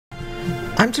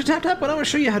I'm Tap Tap, and I want to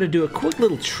show you how to do a quick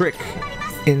little trick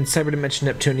in Cyber Dimension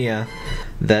Neptunia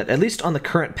that, at least on the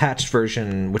current patched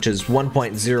version, which is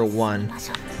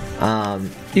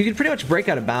 1.01, you can pretty much break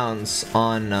out of bounds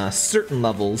on certain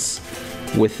levels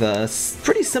with a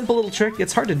pretty simple little trick.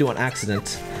 It's hard to do on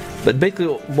accident, but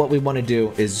basically what we want to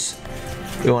do is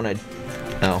we want to...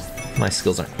 Oh, my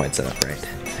skills aren't quite set up right.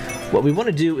 What we want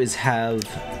to do is have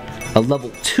a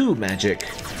level 2 magic,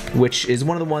 which is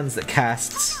one of the ones that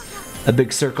casts a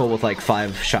big circle with like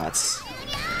 5 shots.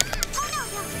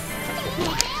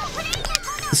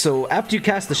 So after you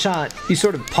cast the shot, you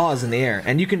sort of pause in the air,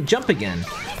 and you can jump again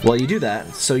while you do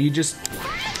that. So you just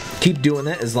keep doing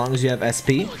it as long as you have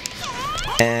SP.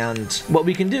 And what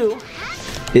we can do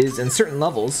is, in certain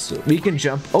levels, we can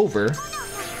jump over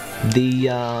the...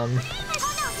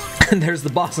 and there's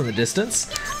the boss in the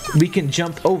distance. We can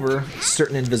jump over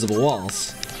certain invisible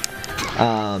walls.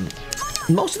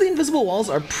 Most of the invisible walls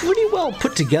are pretty well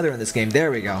put together in this game.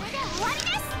 There we go.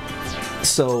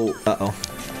 So, uh-oh.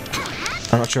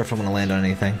 I'm not sure if I'm going to land on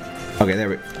anything. Okay, there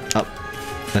we go.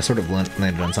 Oh, I sort of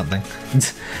landed on something.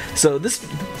 So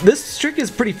this trick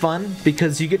is pretty fun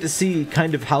because you get to see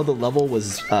kind of how the level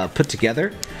was put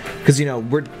together. Because, you know,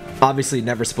 we're obviously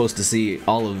never supposed to see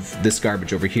all of this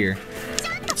garbage over here.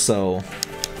 So,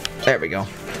 there we go.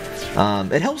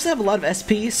 It helps to have a lot of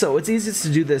SP, so it's easiest to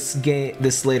do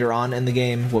this later on in the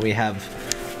game when we have,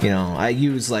 you know, I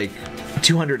use like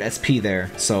 200 SP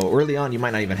there, so early on you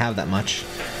might not even have that much.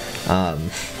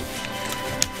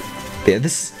 Yeah,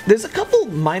 there's a couple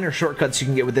minor shortcuts you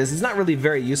can get with this. It's not really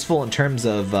very useful in terms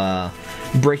of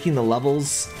breaking the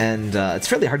levels, and it's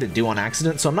fairly hard to do on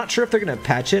accident, so I'm not sure if they're going to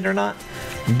patch it or not,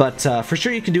 but for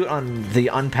sure you can do it on the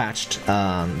unpatched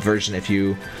version if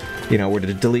you were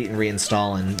to delete and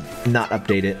reinstall and not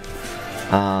update it.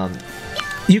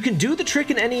 You can do the trick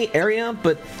in any area,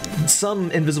 but some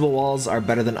invisible walls are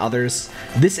better than others.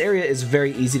 This area is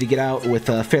very easy to get out with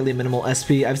a fairly minimal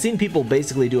SP. I've seen people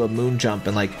basically do a moon jump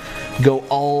and like go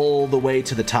all the way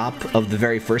to the top of the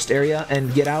very first area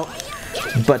and get out.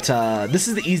 But this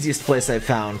is the easiest place I've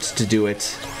found to do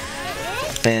it.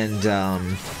 And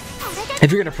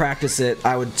if you're going to practice it,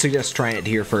 I would suggest trying it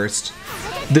here first.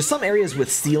 There's some areas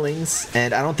with ceilings,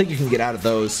 and I don't think you can get out of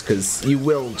those, because you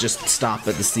will just stop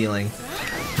at the ceiling.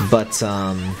 But, you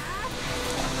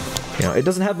know, it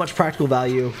doesn't have much practical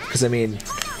value, because, I mean,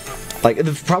 like,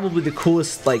 probably the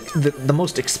coolest, like, the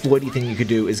most exploity thing you could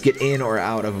do is get in or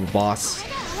out of a boss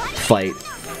fight,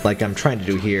 like I'm trying to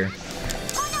do here.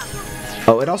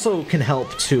 Oh, it also can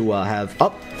help to have...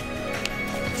 Oh!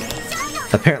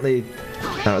 Apparently...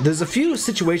 there's a few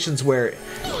situations where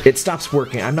it stops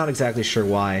working. I'm not exactly sure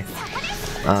why.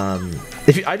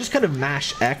 I just kind of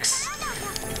mash X,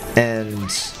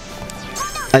 and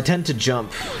I tend to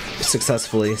jump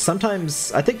successfully.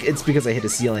 Sometimes, I think it's because I hit a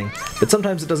ceiling, but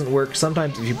sometimes it doesn't work.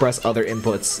 Sometimes if you press other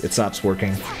inputs, it stops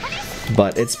working.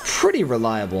 But it's pretty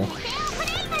reliable.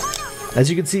 As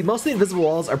you can see, most of the invisible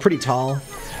walls are pretty tall.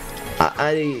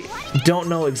 I don't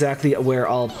know exactly where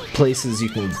all places you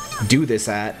can do this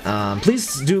at.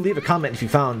 Please do leave a comment if you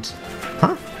found...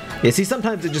 Huh? Yeah, see,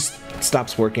 sometimes it just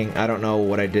stops working. I don't know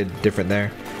what I did different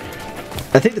there.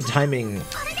 I think the timing...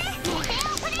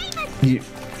 Yeah,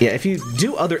 if you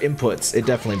do other inputs, it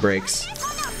definitely breaks.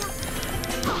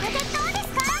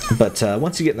 But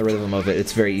once you get in the rhythm of it,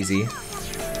 it's very easy.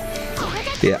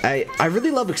 Yeah, I really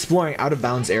love exploring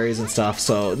out-of-bounds areas and stuff,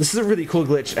 so this is a really cool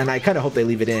glitch, and I kind of hope they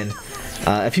leave it in.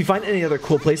 If you find any other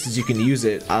cool places you can use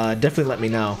it, definitely let me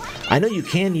know. I know you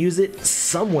can use it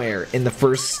somewhere in the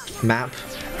first map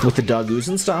with the dogoos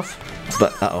and stuff,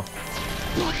 but uh-oh.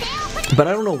 But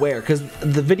I don't know where, because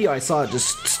the video I saw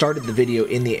just started the video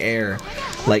in the air,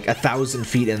 like 1,000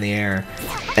 feet in the air,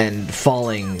 and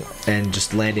falling and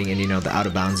just landing in, you know, the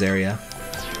out-of-bounds area.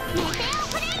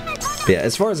 But yeah,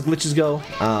 as far as glitches go,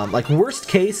 like worst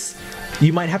case,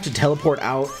 you might have to teleport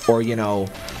out or, you know,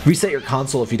 reset your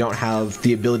console if you don't have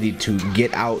the ability to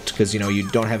get out because, you know, you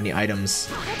don't have any items.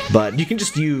 But you can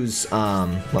just use,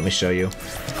 let me show you,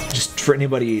 just for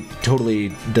anybody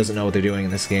totally doesn't know what they're doing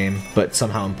in this game, but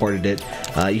somehow imported it,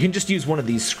 you can just use one of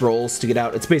these scrolls to get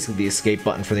out. It's basically the escape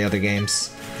button for the other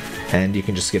games, and you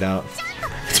can just get out.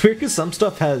 It's weird because some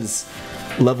stuff has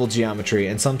level geometry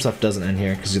and some stuff doesn't in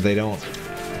here because they don't.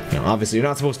 You know, obviously, you're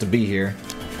not supposed to be here,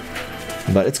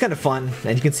 but it's kind of fun,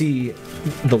 and you can see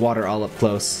the water all up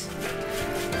close.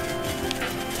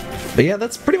 But yeah,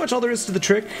 that's pretty much all there is to the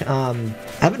trick. I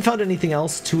haven't found anything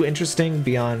else too interesting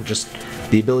beyond just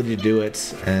the ability to do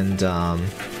it, and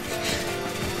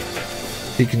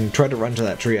you can try to run to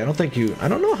that tree. I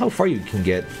don't know how far you can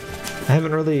get. I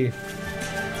haven't really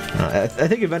I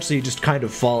think eventually you just kind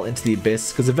of fall into the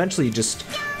abyss, because eventually you just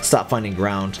stop finding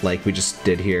ground like we just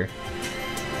did here.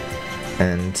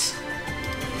 And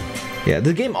yeah,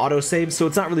 the game auto-saves, so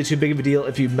it's not really too big of a deal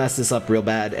if you mess this up real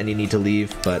bad and you need to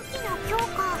leave, but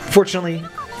fortunately,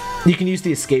 you can use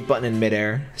the escape button in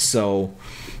midair, so,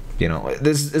 you know,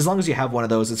 as long as you have one of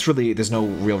those, there's no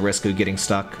real risk of getting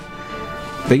stuck.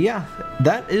 But yeah,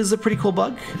 that is a pretty cool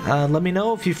bug. Let me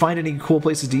know if you find any cool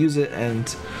places to use it,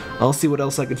 and I'll see what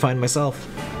else I can find myself.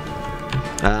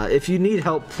 If you need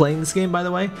help playing this game, by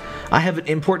the way, I have an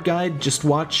import guide. Just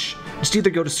either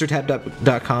go to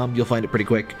sirtap.com, you'll find it pretty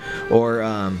quick, or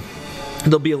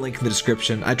there'll be a link in the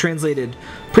description. I translated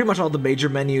pretty much all the major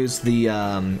menus.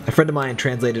 A friend of mine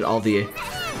translated all the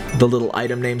little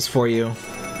item names for you.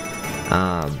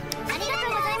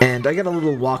 And I got a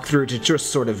little walkthrough to just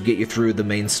sort of get you through the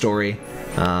main story.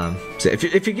 So if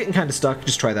you're getting kind of stuck,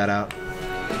 just try that out.